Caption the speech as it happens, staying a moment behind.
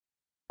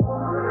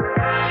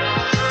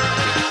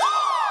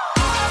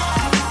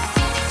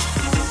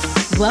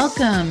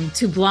Welcome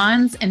to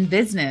Blondes and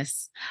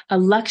Business, a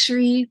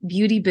luxury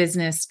beauty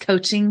business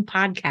coaching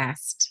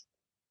podcast.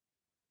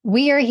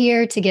 We are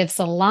here to give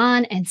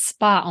salon and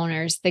spa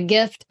owners the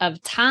gift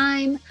of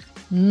time,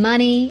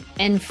 money,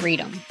 and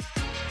freedom.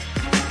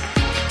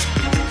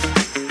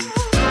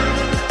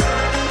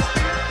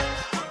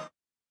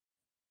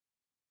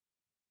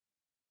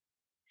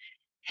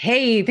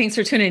 Hey, thanks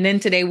for tuning in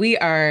today. We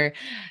are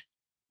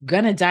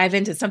going to dive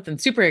into something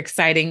super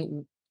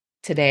exciting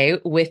today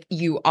with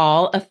you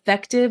all,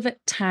 effective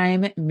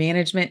time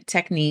management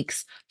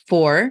techniques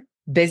for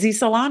busy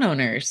salon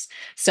owners.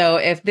 So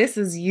if this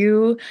is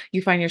you,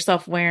 you find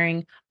yourself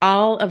wearing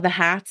all of the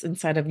hats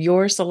inside of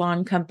your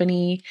salon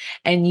company,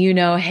 and you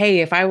know,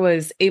 hey, if I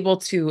was able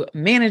to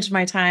manage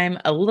my time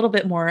a little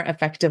bit more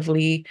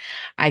effectively,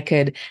 I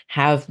could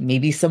have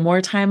maybe some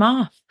more time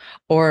off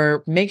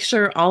or make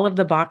sure all of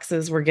the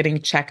boxes were getting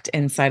checked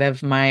inside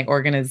of my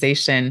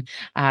organization.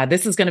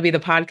 This is going to be the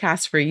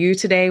podcast for you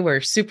today.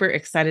 We're super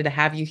excited to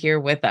have you here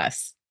with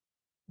us.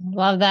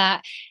 Love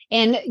that.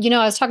 And,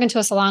 I was talking to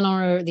a salon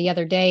owner the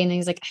other day and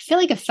he's like, I feel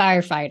like a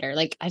firefighter.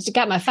 Like I just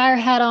got my fire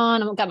hat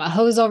on, I've got my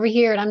hose over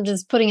here and I'm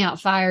just putting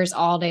out fires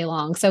all day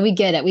long. So we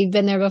get it. We've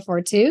been there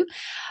before too,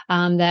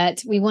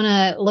 that we want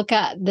to look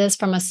at this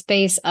from a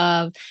space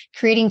of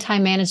creating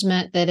time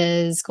management that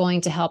is going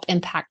to help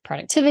impact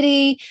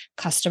productivity,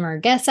 customer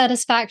guest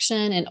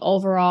satisfaction, and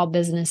overall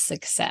business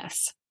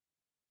success.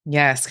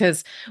 Yes,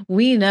 because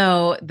we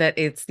know that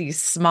it's these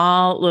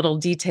small little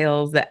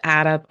details that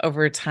add up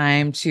over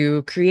time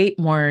to create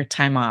more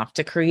time off,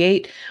 to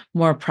create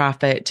more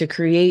profit, to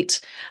create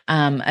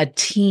a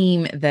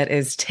team that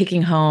is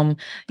taking home,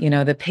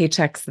 the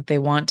paychecks that they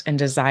want and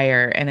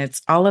desire. And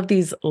it's all of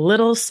these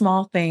little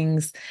small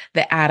things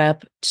that add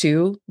up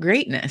to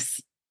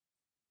greatness.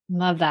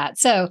 Love that.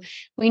 So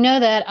we know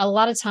that a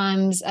lot of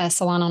times as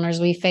salon owners,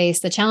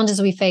 the challenges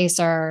we face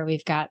are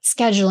we've got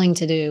scheduling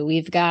to do.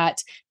 We've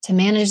got to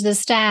manage the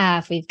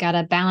staff. We've got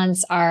to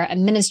balance our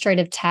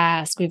administrative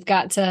tasks. We've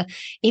got to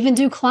even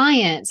do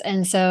clients.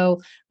 And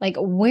so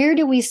where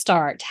do we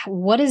start?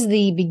 What is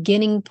the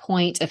beginning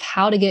point of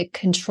how to get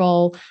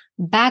control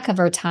back of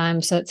our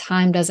time so that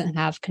time doesn't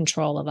have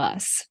control of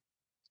us?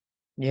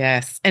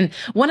 Yes. And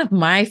one of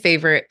my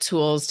favorite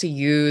tools to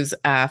use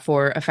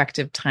for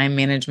effective time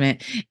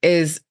management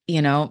is,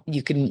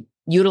 you can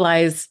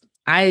utilize,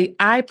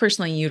 I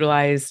personally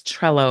utilize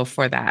Trello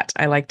for that.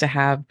 I like to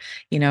have,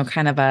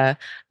 kind of a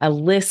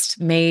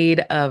list made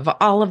of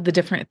all of the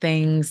different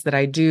things that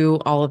I do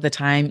all of the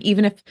time,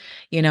 even if,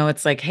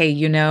 it's like, hey,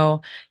 you're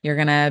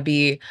going to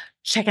be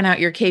checking out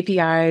your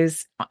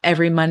KPIs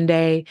every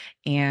Monday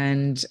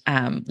and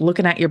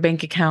looking at your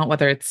bank account,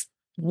 whether it's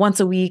once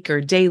a week or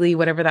daily,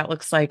 whatever that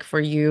looks like for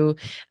you.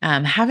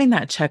 Having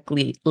that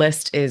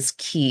checklist is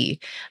key.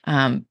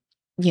 In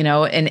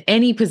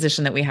any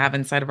position that we have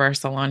inside of our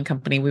salon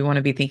company, we want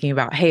to be thinking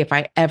about, hey, if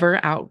I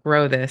ever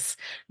outgrow this,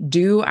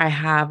 do I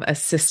have a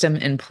system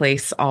in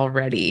place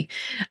already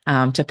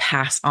to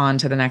pass on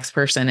to the next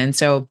person? And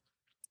so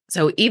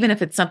even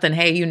if it's something,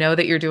 hey,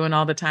 that you're doing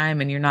all the time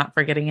and you're not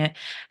forgetting it,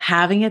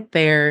 having it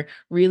there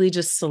really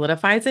just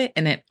solidifies it.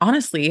 And it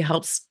honestly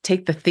helps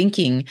take the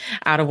thinking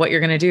out of what you're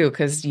going to do.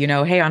 Cause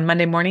hey, on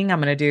Monday morning, I'm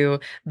going to do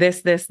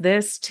this, this,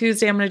 this.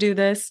 Tuesday, I'm going to do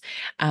this.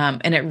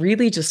 And it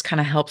really just kind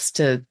of helps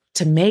to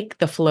make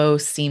the flow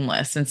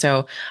seamless. And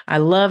so I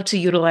love to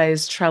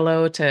utilize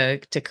Trello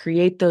to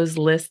create those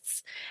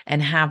lists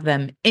and have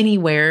them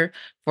anywhere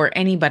for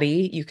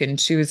anybody. You can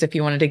choose if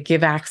you wanted to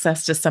give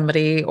access to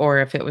somebody or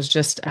if it was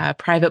just a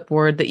private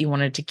board that you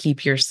wanted to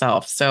keep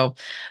yourself. So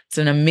it's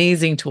an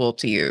amazing tool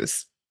to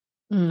use.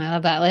 I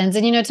love that, Linz.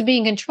 And to be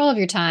in control of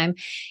your time,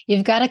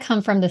 you've got to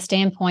come from the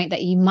standpoint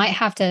that you might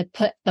have to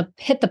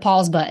hit the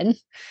pause button.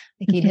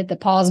 Like you'd hit the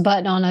pause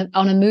button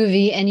on a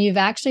movie, and you've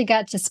actually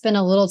got to spend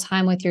a little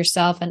time with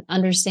yourself and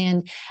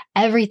understand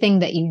everything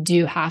that you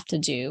do have to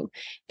do,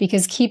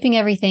 because keeping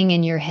everything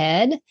in your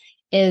head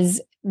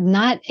is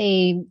not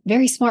a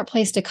very smart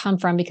place to come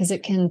from, because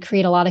it can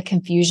create a lot of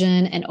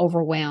confusion and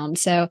overwhelm.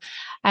 So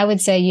I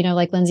would say,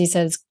 like Lindsay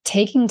says,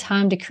 taking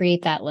time to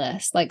create that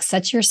list,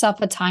 set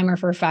yourself a timer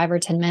for 5 or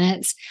 10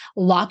 minutes,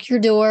 lock your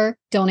door,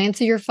 don't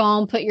answer your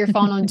phone, put your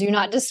phone on do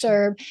not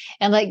disturb,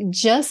 and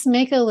just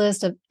make a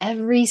list of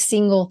every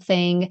single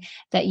thing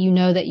that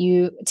that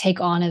you take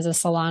on as a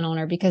salon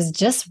owner, because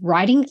just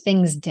writing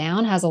things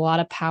down has a lot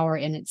of power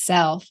in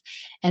itself.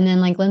 And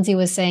then like Lindsay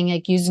was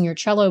saying, using your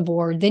Trello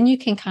board, then you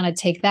can kind of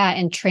take that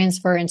and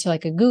transfer into a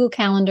Google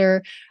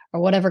Calendar or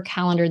whatever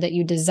calendar that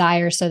you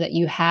desire, so that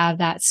you have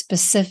that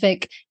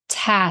specific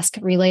task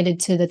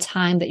related to the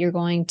time that you're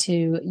going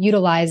to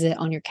utilize it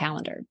on your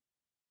calendar.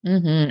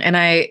 Mm-hmm. And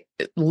I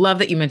love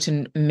that you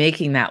mentioned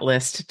making that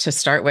list to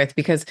start with,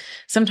 because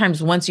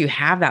sometimes once you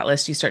have that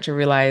list, you start to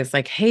realize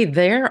hey,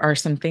 there are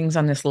some things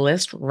on this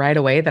list right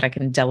away that I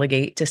can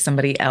delegate to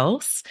somebody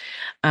else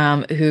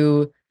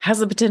who has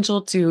the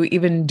potential to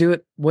even do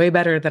it way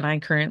better than I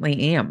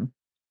currently am.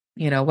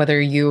 Whether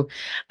you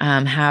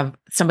have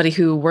somebody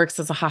who works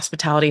as a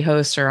hospitality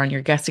host or on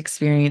your guest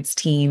experience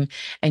team,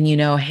 and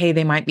hey,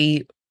 they might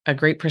be a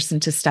great person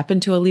to step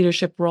into a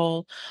leadership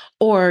role,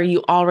 or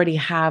you already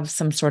have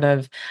some sort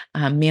of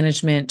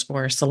management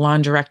or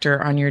salon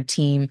director on your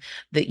team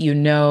that you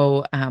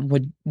know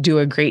would do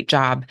a great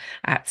job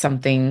at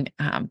something,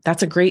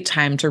 that's a great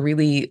time to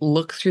really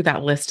look through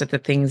that list of the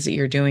things that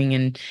you're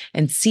doing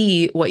and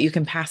see what you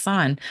can pass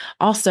on.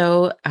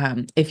 Also,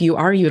 if you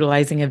are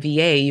utilizing a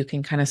VA, you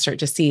can kind of start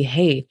to see,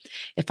 hey,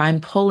 if I'm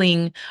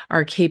pulling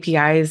our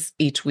KPIs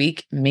each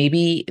week,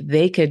 maybe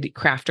they could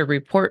craft a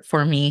report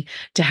for me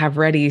to have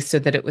ready so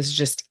that it was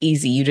just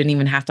easy. You didn't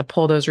even have to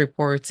pull those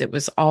reports. It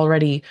was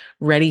already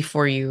ready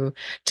for you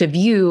to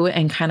view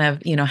and kind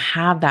of,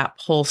 have that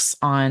pulse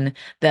on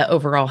the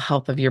overall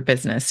health of your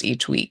business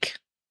each week.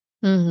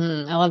 I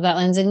love that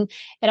lens. And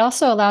it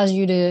also allows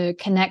you to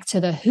connect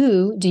to the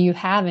who do you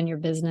have in your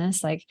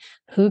business? Like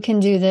who can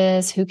do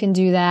this? Who can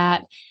do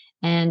that?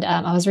 And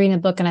I was reading a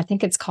book and I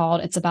think it's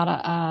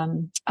about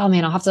oh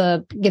man, I'll have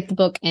to get the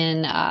book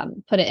and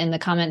put it in the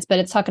comments, but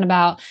it's talking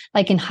about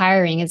like in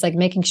hiring, it's like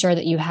making sure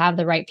that you have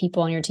the right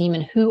people on your team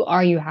and who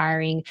are you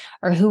hiring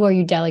or who are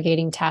you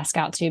delegating tasks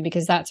out to?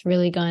 Because that's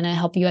really going to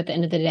help you at the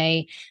end of the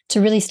day to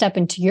really step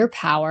into your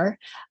power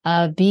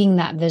of being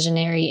that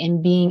visionary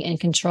and being in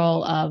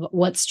control of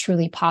what's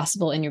truly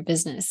possible in your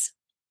business.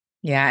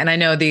 Yeah. And I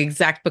know the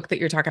exact book that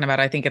you're talking about.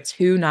 I think it's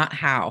Who, Not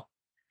How.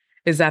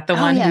 Is that the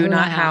Oh one? yeah, Who, who not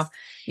Not how? How?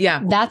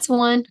 Yeah. That's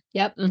one.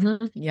 Yep.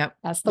 Yep.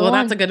 That's the Well,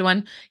 that's a one. good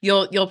one.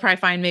 You'll probably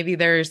find maybe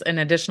there's an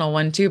additional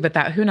one too, but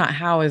that Who Not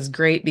How is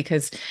great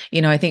because,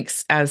 I think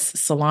as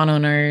salon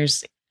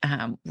owners,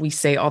 we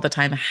say all the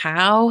time,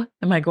 how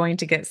am I going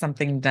to get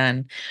something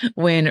done?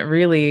 When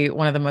really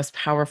one of the most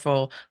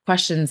powerful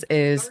questions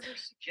is,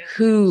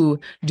 who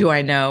do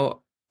I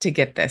know to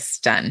get this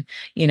done?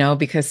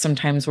 Because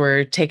sometimes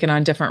we're taking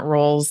on different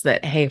roles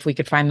that, hey, if we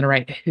could find the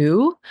right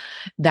who,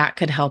 that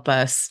could help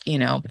us,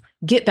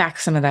 get back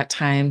some of that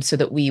time so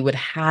that we would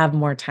have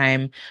more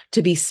time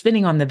to be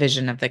spinning on the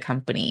vision of the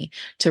company,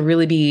 to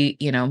really be,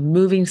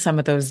 moving some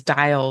of those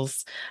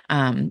dials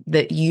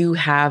that you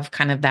have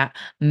kind of that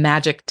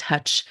magic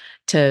touch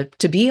to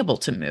be able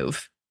to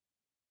move.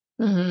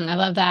 I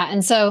love that.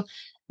 And so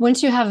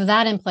once you have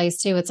that in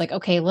place too, it's like,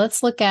 okay,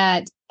 let's look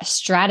at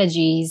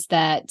strategies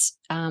that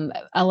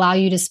allow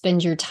you to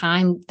spend your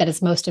time that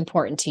is most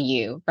important to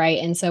you. Right.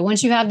 And so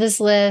once you have this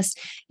list,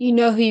 you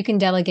know who you can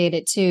delegate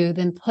it to,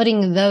 then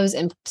putting those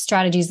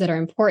strategies that are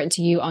important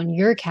to you on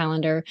your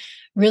calendar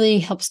really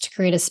helps to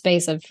create a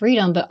space of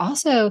freedom, but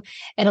also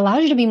it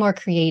allows you to be more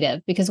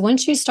creative because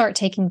once you start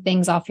taking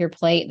things off your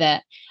plate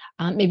that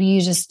maybe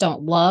you just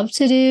don't love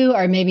to do,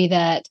 or maybe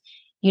that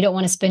you don't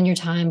want to spend your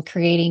time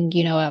creating,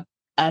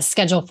 a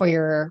schedule for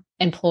your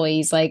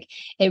employees. Like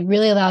it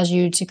really allows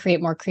you to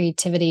create more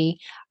creativity,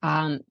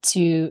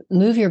 to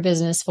move your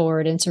business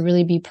forward and to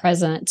really be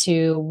present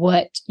to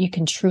what you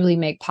can truly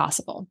make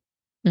possible.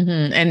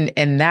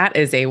 And that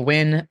is a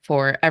win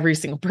for every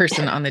single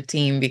person on the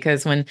team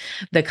because when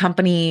the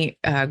company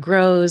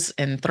grows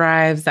and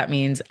thrives, that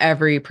means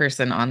every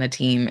person on the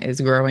team is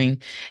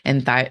growing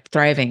and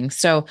thriving.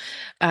 So,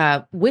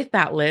 with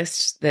that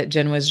list that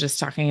Jen was just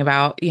talking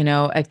about,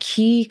 a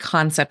key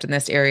concept in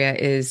this area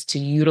is to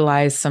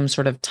utilize some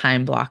sort of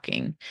time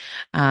blocking,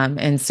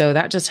 and so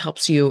that just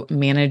helps you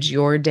manage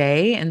your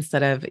day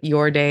instead of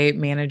your day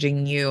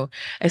managing you,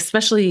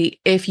 especially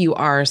if you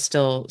are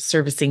still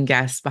servicing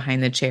guests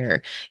behind the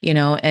chair,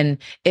 and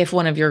if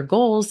one of your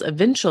goals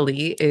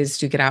eventually is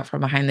to get out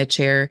from behind the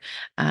chair,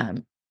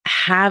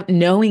 have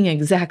knowing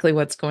exactly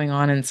what's going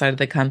on inside of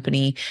the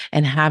company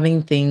and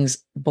having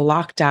things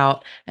blocked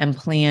out and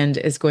planned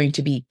is going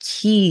to be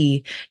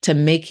key to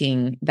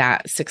making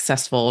that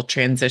successful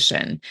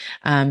transition.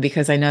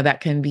 Because I know that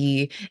can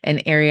be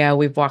an area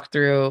we've walked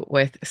through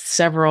with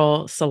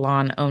several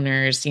salon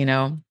owners,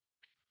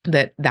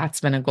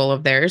 that's been a goal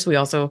of theirs. We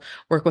also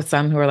work with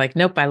some who are like,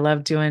 nope, I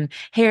love doing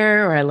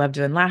hair or I love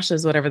doing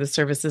lashes, whatever the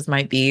services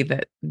might be,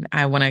 that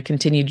I want to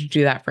continue to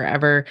do that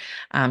forever.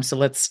 So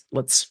let's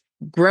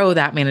grow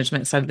that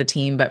management side of the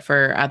team. But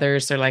for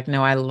others, they're like,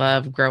 no, I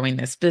love growing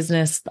this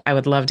business. I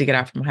would love to get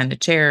out from behind the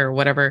chair or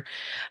whatever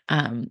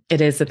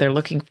it is that they're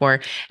looking for.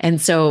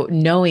 And so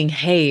knowing,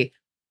 hey,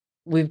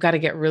 we've got to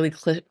get really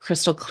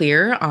crystal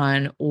clear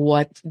on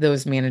what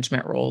those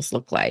management roles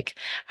look like,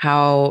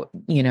 how,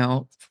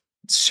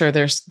 sure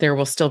there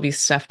will still be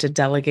stuff to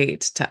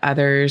delegate to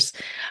others,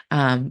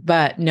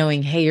 but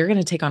knowing, hey, you're going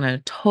to take on a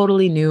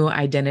totally new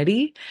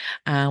identity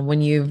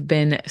when you've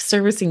been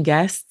servicing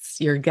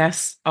guests. Your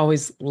guests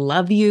always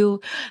love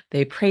you,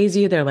 they praise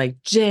you, they're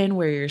like, Jen,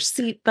 wear your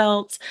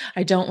seatbelts,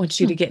 I don't want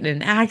you to get in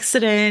an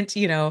accident,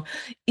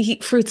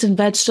 eat fruits and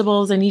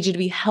vegetables, I need you to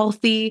be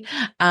healthy,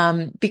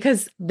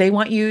 because they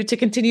want you to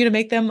continue to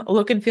make them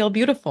look and feel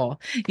beautiful,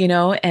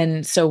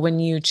 and so when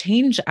you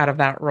change out of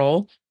that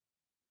role,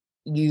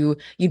 you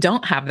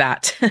don't have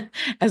that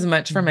as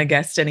much from a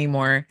guest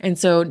anymore. And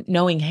so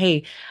knowing,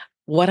 hey,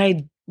 what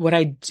what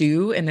I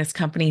do in this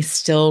company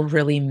still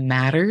really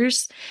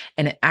matters,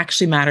 and it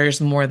actually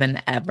matters more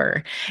than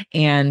ever.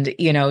 And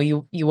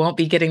you won't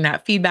be getting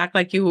that feedback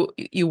like you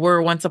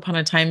were once upon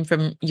a time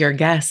from your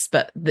guests,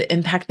 but the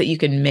impact that you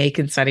can make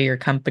inside of your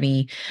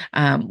company,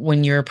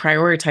 when you're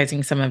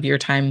prioritizing some of your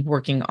time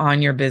working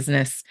on your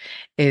business,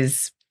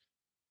 is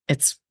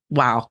it's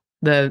wow.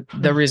 The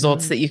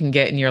results Mhm. that you can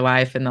get in your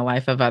life and the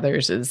life of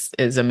others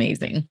is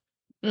amazing.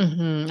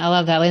 I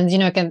love that,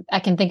 Lindsay. I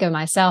can think of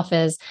myself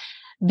as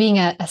being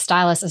a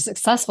stylist, a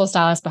successful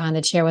stylist behind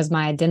the chair was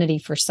my identity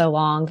for so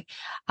long,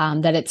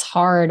 that it's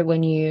hard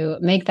when you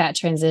make that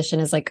transition.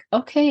 Is like,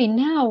 okay,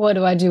 now what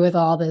do I do with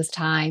all this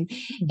time?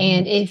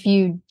 And Mhm. if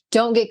you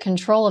don't get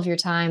control of your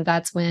time,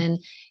 that's when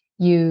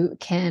you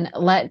can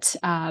let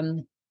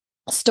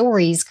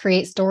stories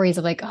create stories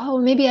of like, oh,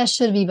 maybe I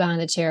should be behind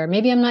the chair,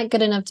 maybe I'm not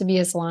good enough to be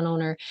a salon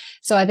owner.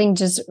 So I think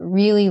just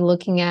really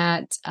looking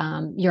at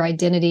your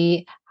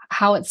identity,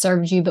 how it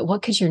served you, but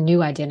what could your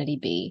new identity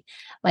be,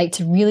 like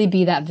to really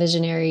be that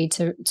visionary,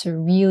 to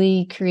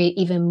really create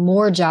even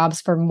more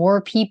jobs for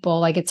more people.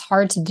 Like it's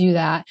hard to do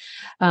that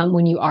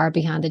when you are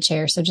behind the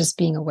chair, so just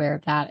being aware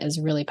of that is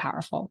really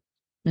powerful.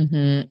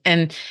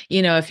 And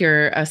if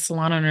you're a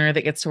salon owner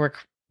that gets to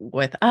work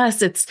with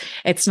us,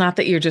 it's not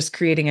that you're just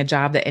creating a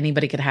job that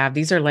anybody could have.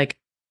 These are like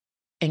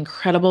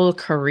incredible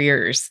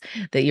careers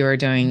that you are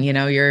doing.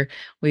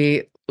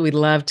 We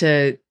love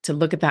to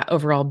look at that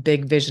overall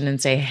big vision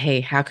and say, hey,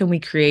 how can we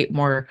create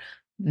more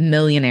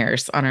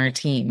millionaires on our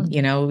team?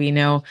 Mhm. We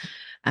know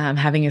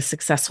having a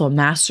successful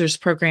master's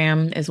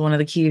program is one of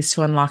the keys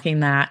to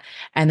unlocking that.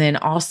 And then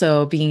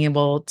also being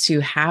able to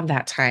have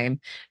that time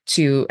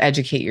to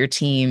educate your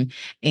team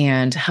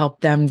and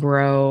help them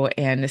grow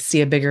and see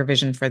a bigger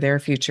vision for their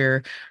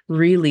future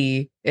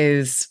really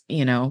is,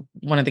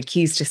 one of the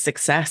keys to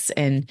success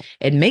and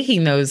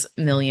making those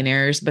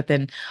millionaires, but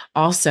then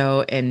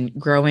also in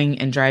growing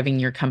and driving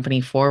your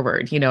company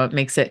forward. It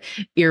makes it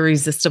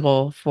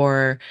irresistible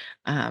for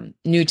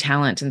new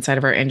talent inside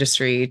of our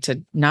industry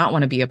to not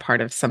want to be a part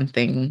of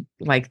something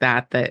like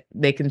that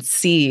they can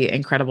see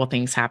incredible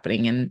things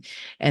happening,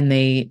 and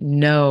they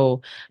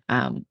know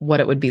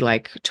what it would be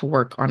like to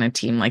work on a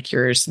team like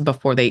yours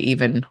before they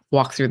even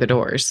walk through the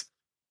doors.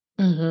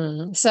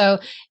 So,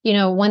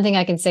 one thing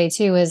I can say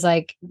too is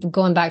like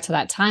going back to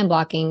that time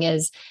blocking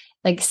is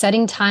like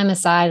setting time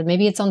aside.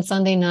 Maybe it's on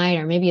Sunday night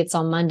or maybe it's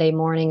on Monday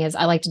morning. Is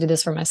I like to do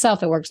this for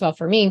myself. It works well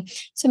for me.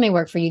 So it may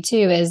work for you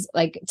too, is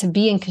like to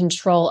be in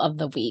control of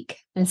the week.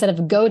 Instead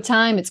of go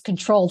time, it's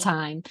control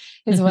time,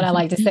 is what I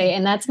like to say.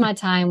 And that's my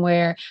time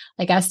where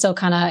like I still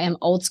kind of am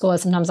old school.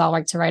 Sometimes I'll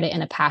like to write it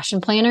in a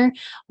passion planner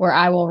where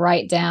I will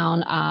write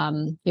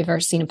down, you've ever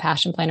seen a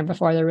passion planner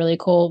before, they're really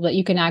cool, but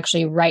you can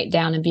actually write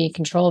down and be in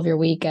control of your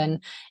week. And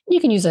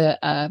you can use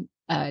a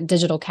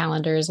digital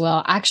calendar as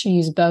well. I actually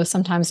use both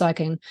sometimes so I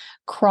can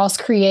cross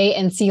create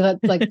and see like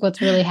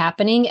what's really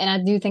happening. And I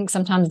do think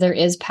sometimes there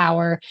is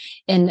power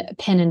in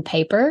pen and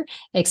paper,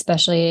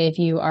 especially if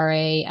you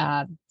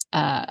are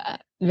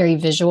very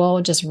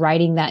visual. Just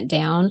writing that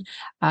down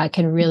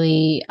can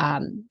really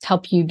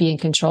help you be in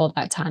control of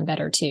that time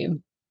better too.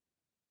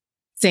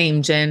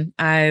 Same, Jen.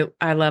 I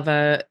love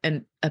a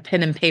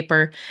pen and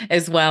paper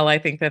as well. I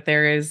think that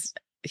there is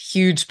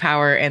huge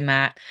power in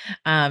that.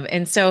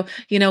 And so,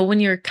 when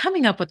you're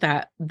coming up with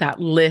that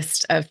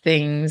list of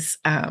things,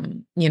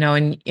 and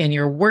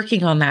you're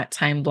working on that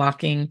time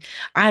blocking,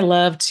 I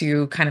love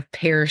to kind of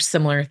pair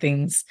similar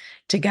things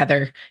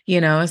together,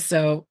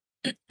 so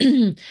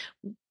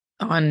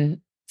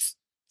on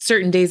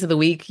certain days of the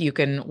week, you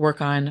can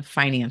work on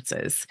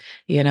finances,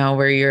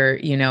 where you're,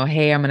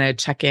 hey, I'm going to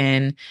check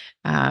in.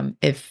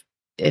 If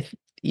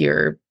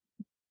you're,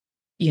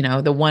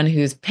 the one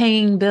who's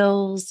paying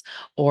bills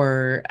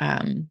or,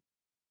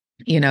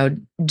 you know,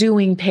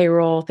 doing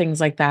payroll, things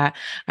like that.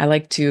 I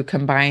like to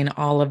combine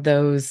all of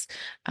those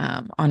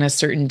on a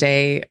certain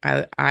day.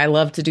 I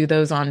love to do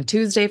those on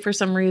Tuesday for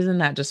some reason.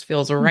 That just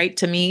feels right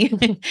to me.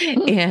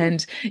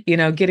 And,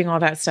 getting all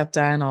that stuff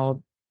done,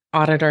 I'll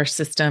audit our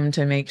system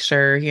to make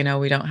sure,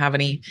 we don't have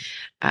any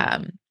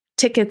um,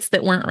 tickets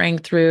that weren't rang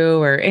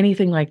through or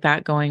anything like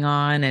that going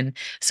on. And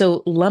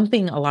so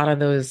lumping a lot of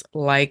those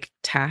like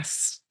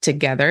tasks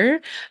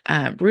together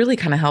really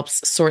kind of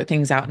helps sort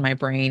things out in my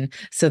brain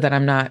so that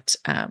I'm not,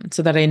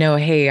 so that I know,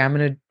 hey, I'm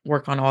going to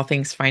work on all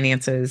things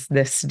finances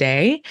this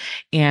day.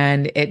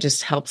 And it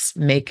just helps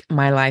make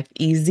my life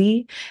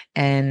easy.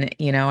 And,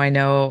 I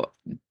know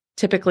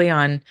typically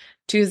on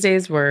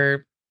Tuesdays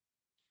where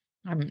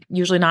I'm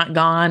usually not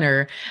gone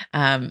or,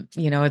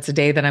 it's a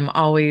day that I'm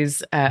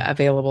always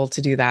available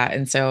to do that.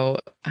 And so,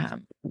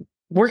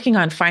 working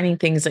on finding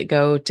things that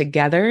go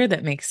together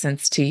that make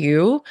sense to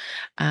you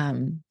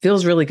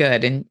feels really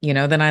good. And,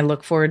 then I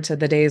look forward to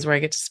the days where I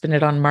get to spend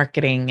it on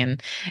marketing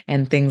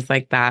and things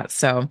like that.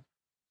 So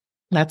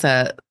that's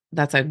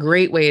a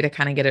great way to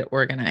kind of get it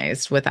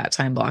organized with that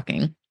time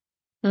blocking.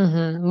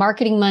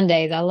 Marketing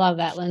Mondays. I love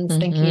that, Lynn.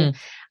 Thank you. Hmm.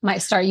 Might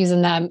start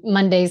using that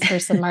Mondays for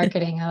some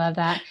marketing. I love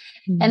that.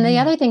 And the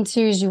Mhm. other thing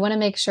too is you want to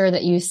make sure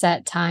that you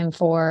set time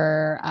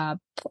for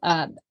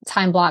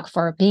time block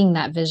for being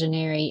that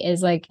visionary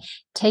is like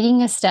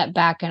taking a step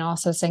back and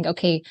also saying,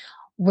 okay,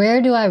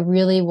 where do I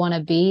really want to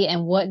be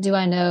and what do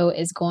I know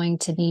is going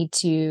to need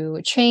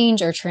to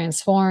change or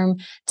transform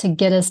to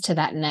get us to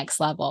that next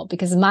level?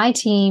 Because my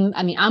team,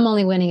 I mean, I'm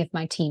only winning if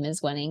my team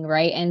is winning,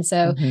 right? And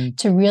so Mhm.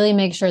 to really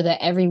make sure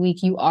that every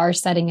week you are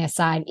setting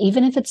aside,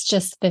 even if it's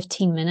just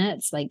 15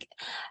 minutes, like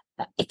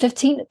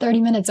 15 to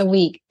 30 minutes a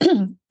week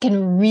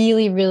can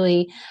really,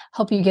 really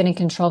help you get in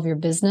control of your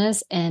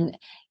business and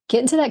get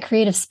into that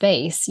creative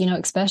space, you know,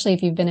 especially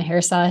if you've been a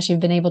hairstylist,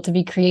 you've been able to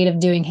be creative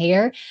doing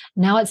hair.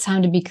 Now it's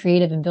time to be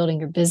creative in building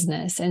your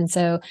business. And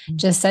so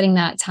just setting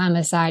that time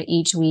aside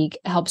each week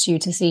helps you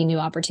to see new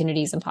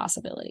opportunities and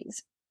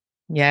possibilities.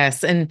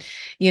 Yes. And,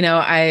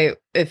 I,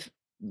 if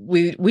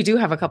we do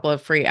have a couple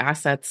of free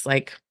assets,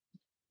 like,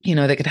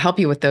 that could help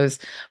you with those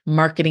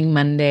marketing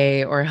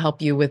Monday or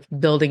help you with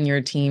building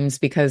your teams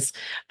because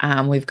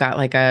we've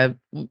got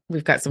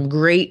some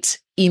great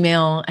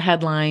email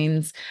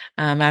headlines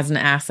as an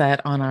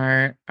asset on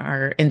our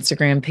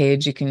Instagram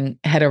page. You can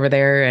head over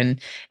there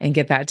and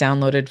get that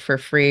downloaded for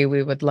free.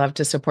 We would love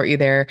to support you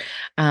there.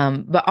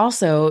 But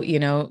also,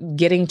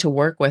 getting to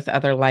work with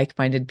other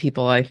like-minded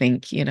people, I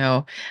think,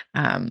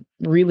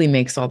 really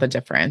makes all the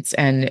difference.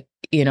 And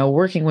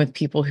working with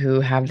people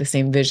who have the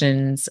same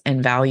visions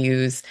and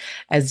values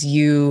as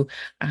you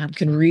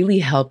can really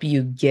help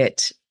you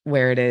get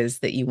where it is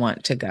that you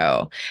want to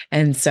go.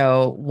 And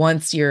so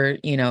once you're,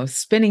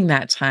 spending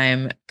that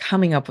time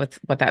coming up with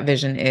what that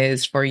vision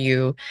is for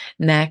you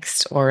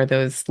next, or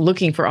those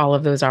looking for all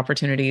of those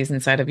opportunities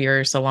inside of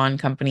your salon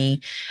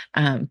company,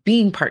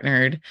 being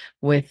partnered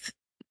with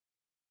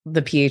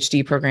the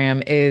PhD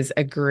program is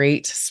a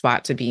great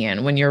spot to be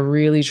in when you're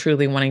really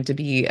truly wanting to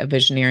be a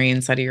visionary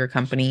inside of your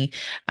company.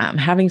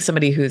 Having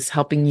somebody who's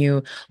helping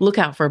you look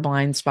out for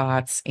blind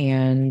spots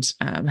and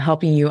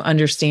helping you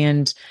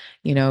understand,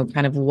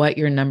 kind of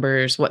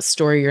what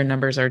story your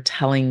numbers are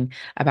telling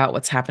about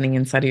what's happening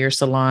inside of your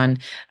salon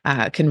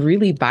can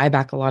really buy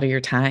back a lot of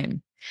your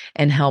time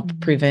and help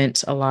Mhm.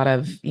 prevent a lot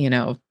of,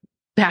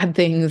 bad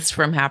things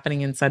from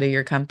happening inside of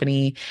your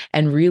company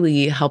and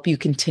really help you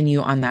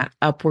continue on that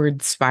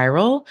upward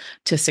spiral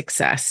to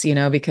success,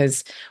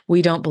 because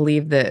we don't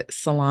believe that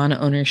salon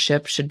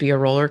ownership should be a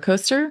roller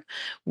coaster.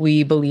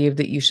 We believe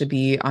that you should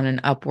be on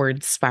an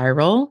upward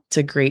spiral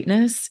to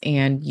greatness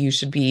and you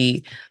should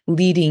be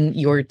leading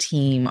your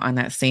team on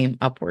that same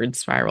upward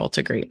spiral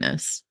to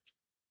greatness.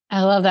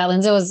 I love that,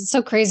 Lindsay. It was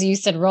so crazy. You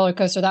said roller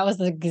coaster. That was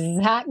the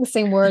exact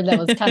same word that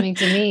was coming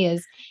to me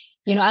is,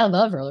 you know, I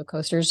love roller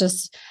coasters,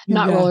 just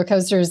not Yeah. roller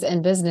coasters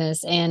in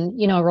business. And,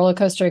 you know, a roller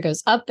coaster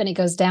goes up and it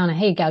goes down. And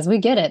hey, guys, we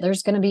get it.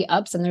 There's going to be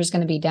ups and there's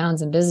going to be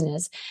downs in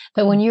business.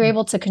 But when you're Mhm.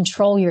 able to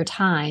control your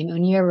time,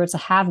 when you're able to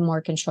have more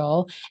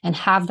control and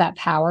have that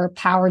power,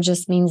 power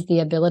just means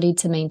the ability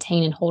to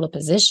maintain and hold a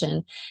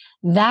position.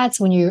 That's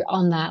when you're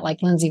on that,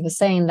 like Lindsay was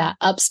saying, that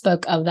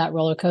upspoke of that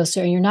roller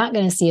coaster, and you're not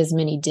going to see as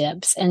many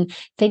dips. And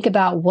think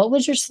about what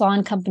would your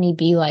salon company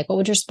be like? What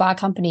would your spa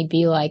company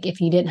be like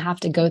if you didn't have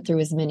to go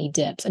through as many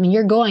dips? I mean,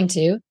 you're going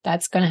to,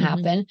 that's going to Mhm.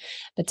 happen,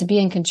 but to be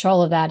in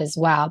control of that as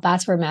well,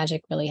 that's where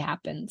magic really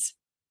happens.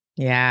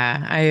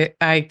 Yeah,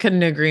 I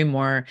couldn't agree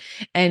more.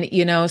 And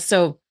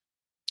so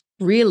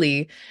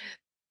really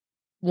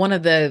one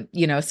of the,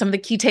 some of the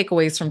key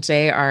takeaways from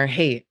today are,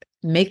 hey,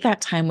 make that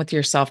time with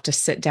yourself to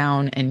sit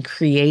down and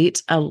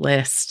create a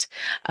list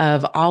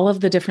of all of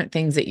the different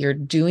things that you're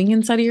doing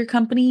inside of your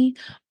company,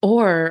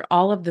 or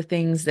all of the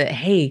things that,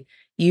 hey,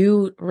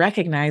 you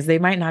recognize they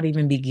might not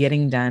even be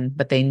getting done,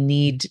 but they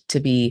need to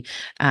be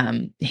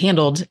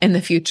handled in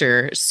the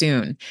future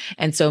soon.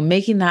 And so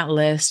making that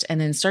list and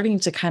then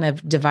starting to kind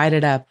of divide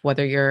it up,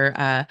 whether you're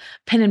a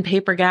pen and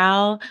paper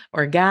gal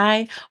or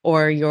guy,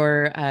 or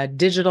your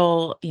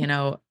digital,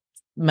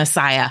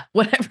 messiah,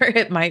 whatever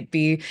it might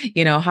be,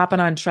 hopping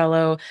on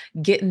Trello,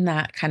 getting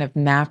that kind of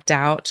mapped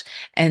out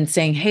and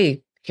saying,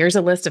 hey, here's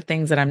a list of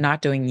things that I'm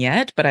not doing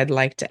yet, but I'd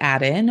like to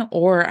add in,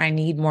 or I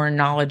need more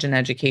knowledge and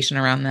education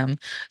around them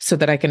so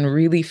that I can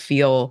really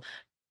feel,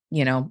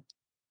 you know,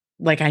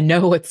 like I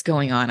know what's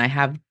going on. I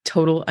have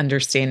total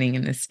understanding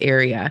in this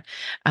area.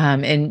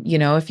 And,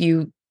 if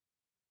you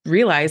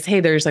realize, hey,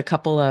 there's a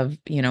couple of,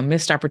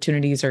 missed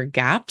opportunities or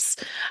gaps.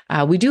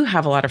 We do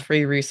have a lot of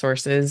free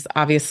resources.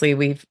 Obviously,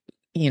 we've,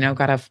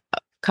 got a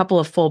couple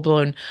of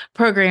full-blown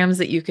programs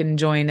that you can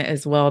join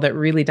as well that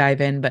really dive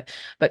in, but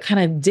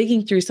kind of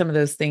digging through some of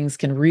those things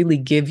can really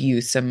give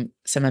you some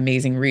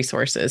amazing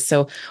resources.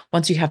 So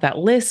once you have that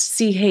list,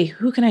 see, hey,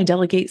 who can I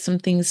delegate some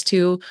things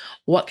to?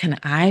 What can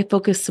I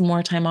focus some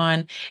more time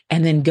on?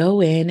 And then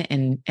go in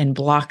and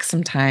block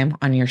some time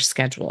on your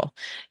schedule.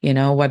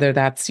 Whether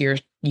that's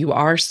you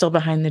are still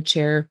behind the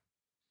chair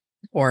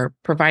or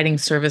providing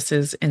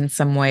services in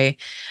some way,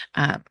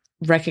 uh,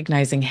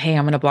 recognizing, hey,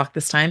 I'm going to block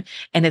this time.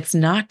 And it's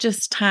not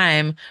just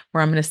time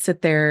where I'm going to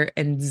sit there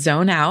and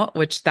zone out,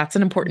 which that's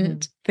an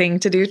important thing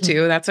to do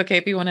too. That's okay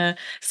if you want to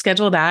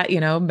schedule that,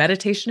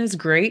 meditation is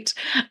great.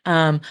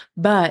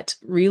 But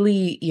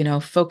really,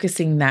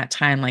 focusing that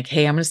time, like,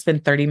 hey, I'm going to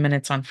spend 30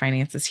 minutes on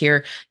finances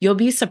here. You'll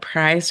be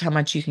surprised how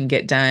much you can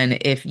get done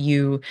if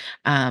you,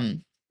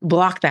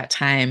 block that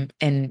time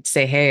and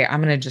say, hey,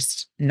 I'm going to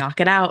just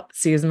knock it out,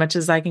 see as much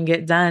as I can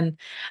get done.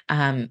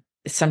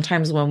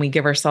 Sometimes when we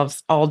give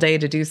ourselves all day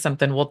to do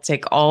something, we'll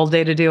take all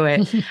day to do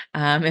it.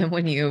 And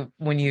when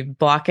you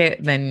block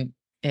it, then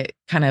it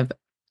kind of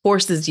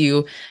forces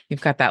you. You've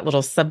got that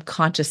little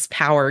subconscious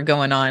power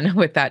going on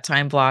with that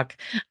time block,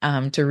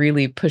 to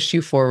really push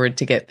you forward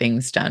to get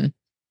things done.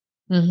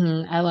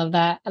 I love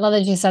that. I love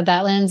that you said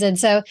that, Linz. And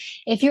so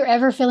if you're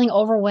ever feeling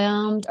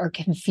overwhelmed or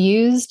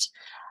confused,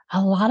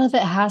 a lot of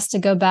it has to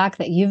go back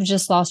that you've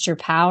just lost your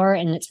power,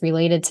 and it's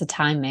related to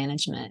time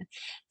management.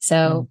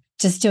 So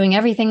just doing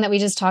everything that we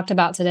just talked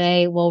about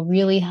today will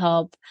really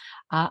help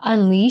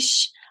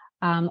unleash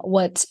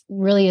what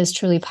really is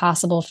truly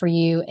possible for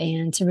you,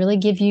 and to really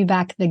give you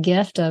back the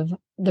gift of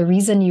the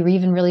reason you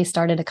even really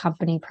started a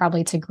company,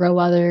 probably to grow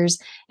others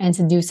and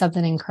to do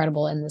something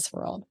incredible in this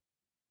world.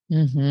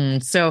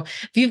 So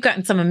if you've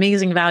gotten some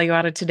amazing value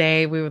out of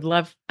today, we would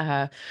love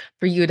for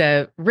you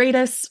to rate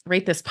this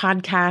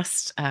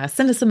podcast,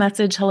 send us a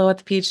message,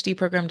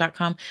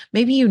 hello@thePhDprogram.com.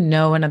 Maybe you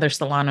know another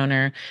salon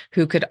owner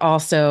who could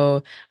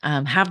also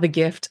have the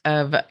gift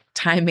of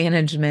time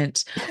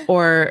management,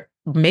 or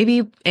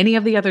maybe any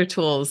of the other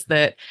tools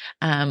that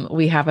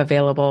we have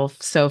available.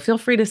 So feel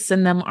free to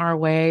send them our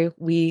way.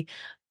 We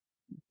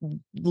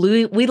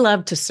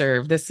love to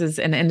serve. This is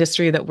an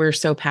industry that we're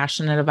so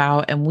passionate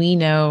about. And we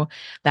know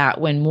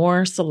that when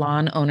more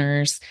salon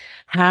owners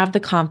have the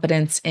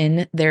confidence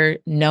in their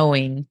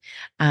knowing,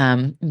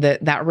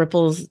 that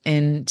ripples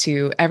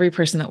into every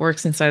person that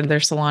works inside of their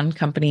salon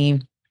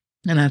company.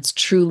 And that's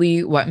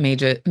truly what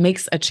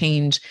makes a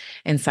change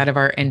inside of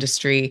our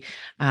industry,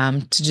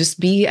 to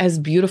just be as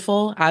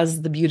beautiful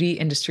as the beauty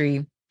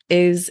industry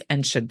is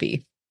and should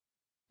be.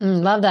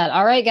 Love that.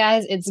 All right,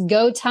 guys, it's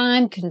go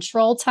time,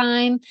 control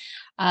time.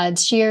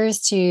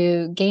 Cheers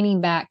to gaining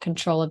back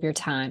control of your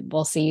time.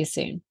 We'll see you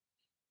soon.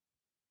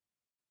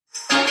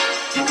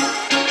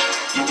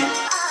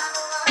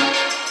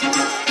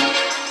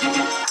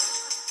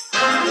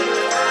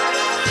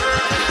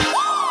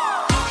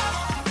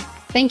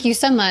 Thank you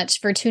so much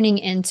for tuning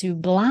into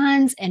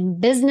Blinds and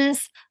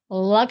Business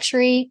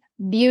Luxury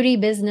Beauty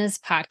Business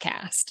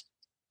Podcast.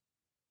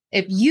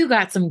 If you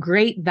got some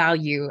great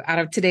value out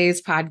of today's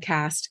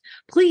podcast,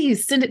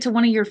 please send it to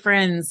one of your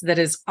friends that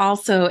is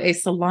also a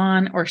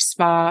salon or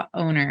spa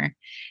owner.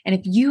 And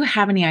if you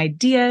have any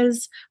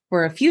ideas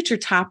for a future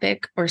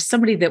topic or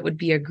somebody that would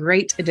be a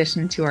great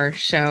addition to our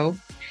show,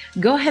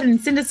 go ahead and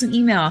send us an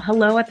email,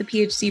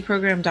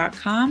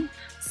 hello@thePhDprogram.com.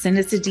 Send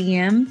us a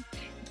DM.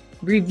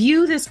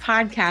 Review this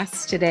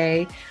podcast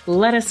today.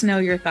 Let us know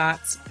your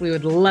thoughts. We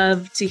would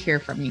love to hear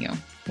from you.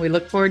 We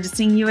look forward to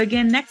seeing you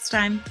again next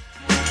time.